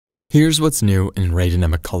Here's what's new in Ray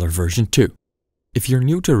Dynamic Color version 2. If you're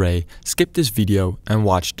new to Ray, skip this video and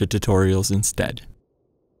watch the tutorials instead.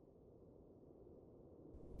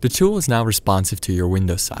 The tool is now responsive to your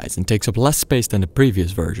window size and takes up less space than the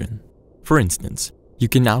previous version. For instance, you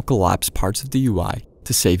can now collapse parts of the UI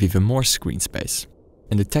to save even more screen space,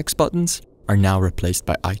 and the text buttons are now replaced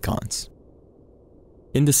by icons.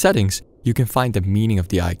 In the settings, you can find the meaning of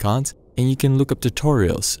the icons, and you can look up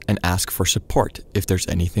tutorials and ask for support if there's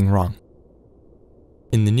anything wrong.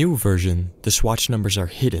 In the new version, the swatch numbers are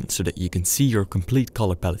hidden so that you can see your complete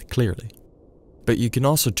color palette clearly. But you can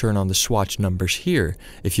also turn on the swatch numbers here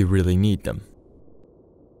if you really need them.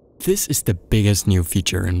 This is the biggest new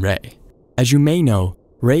feature in Ray. As you may know,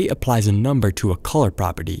 Ray applies a number to a color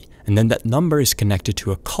property, and then that number is connected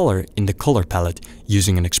to a color in the color palette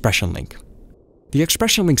using an expression link. The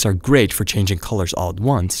expression links are great for changing colors all at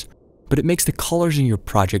once, but it makes the colors in your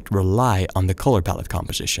project rely on the color palette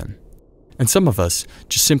composition. And some of us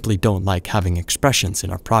just simply don't like having expressions in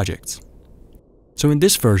our projects. So in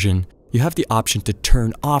this version, you have the option to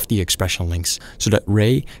turn off the expression links so that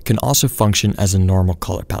Ray can also function as a normal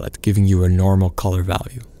color palette, giving you a normal color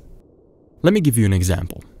value. Let me give you an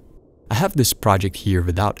example. I have this project here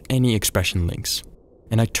without any expression links,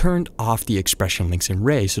 and I turned off the expression links in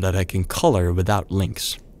Ray so that I can color without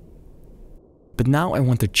links. But now I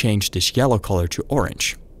want to change this yellow color to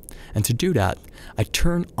orange. And to do that, I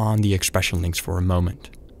turn on the expression links for a moment.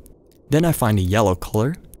 Then I find a yellow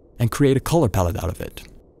color and create a color palette out of it.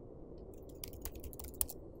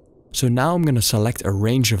 So now I'm going to select a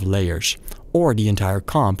range of layers or the entire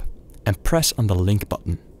comp and press on the link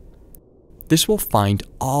button. This will find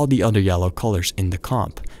all the other yellow colors in the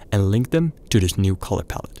comp and link them to this new color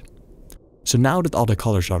palette. So now that all the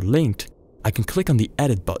colors are linked, I can click on the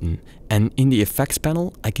edit button, and in the effects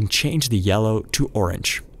panel, I can change the yellow to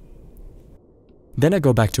orange. Then I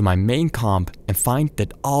go back to my main comp and find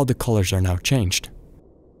that all the colors are now changed.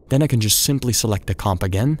 Then I can just simply select the comp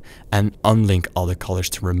again and unlink all the colors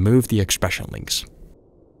to remove the expression links.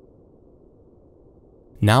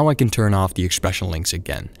 Now I can turn off the expression links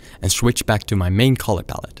again and switch back to my main color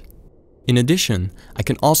palette. In addition, I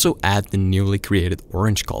can also add the newly created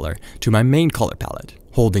orange color to my main color palette,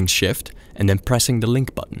 holding Shift and then pressing the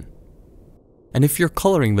link button. And if you're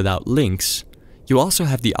coloring without links, you also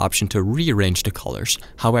have the option to rearrange the colors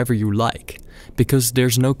however you like, because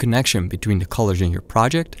there's no connection between the colors in your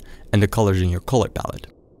project and the colors in your color palette.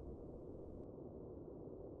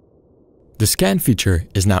 The scan feature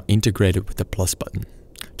is now integrated with the plus button.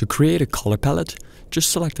 To create a color palette, just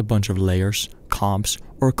select a bunch of layers, comps,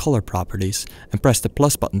 or color properties and press the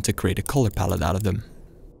plus button to create a color palette out of them.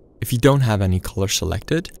 If you don't have any colors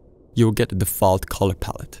selected, you will get the default color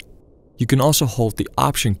palette. You can also hold the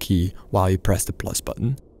Option key while you press the plus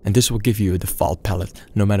button, and this will give you a default palette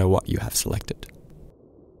no matter what you have selected.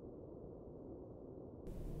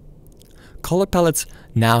 Color palettes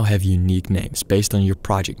now have unique names based on your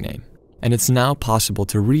project name, and it's now possible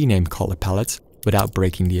to rename color palettes without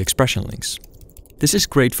breaking the expression links. This is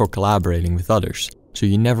great for collaborating with others, so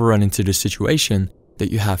you never run into the situation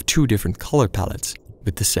that you have two different color palettes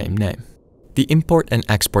with the same name. The import and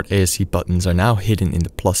export ASC buttons are now hidden in the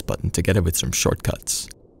plus button together with some shortcuts,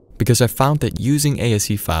 because I found that using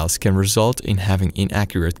ASC files can result in having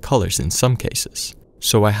inaccurate colors in some cases.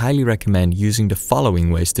 So I highly recommend using the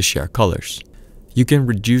following ways to share colors. You can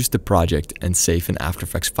reduce the project and save an After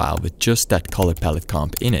Effects file with just that color palette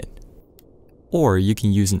comp in it. Or you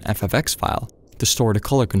can use an FFX file to store the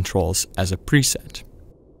color controls as a preset.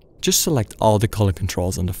 Just select all the color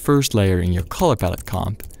controls on the first layer in your color palette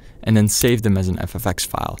comp and then save them as an FFX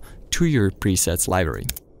file to your presets library.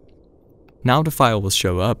 Now the file will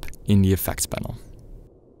show up in the effects panel.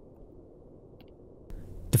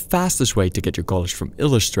 The fastest way to get your colors from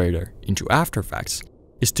Illustrator into After Effects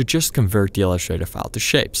is to just convert the Illustrator file to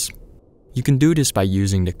shapes. You can do this by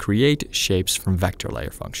using the Create Shapes from Vector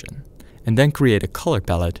Layer function, and then create a color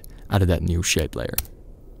palette out of that new shape layer.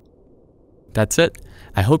 That's it.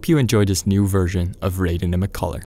 I hope you enjoyed this new version of Ray Dynamic Color.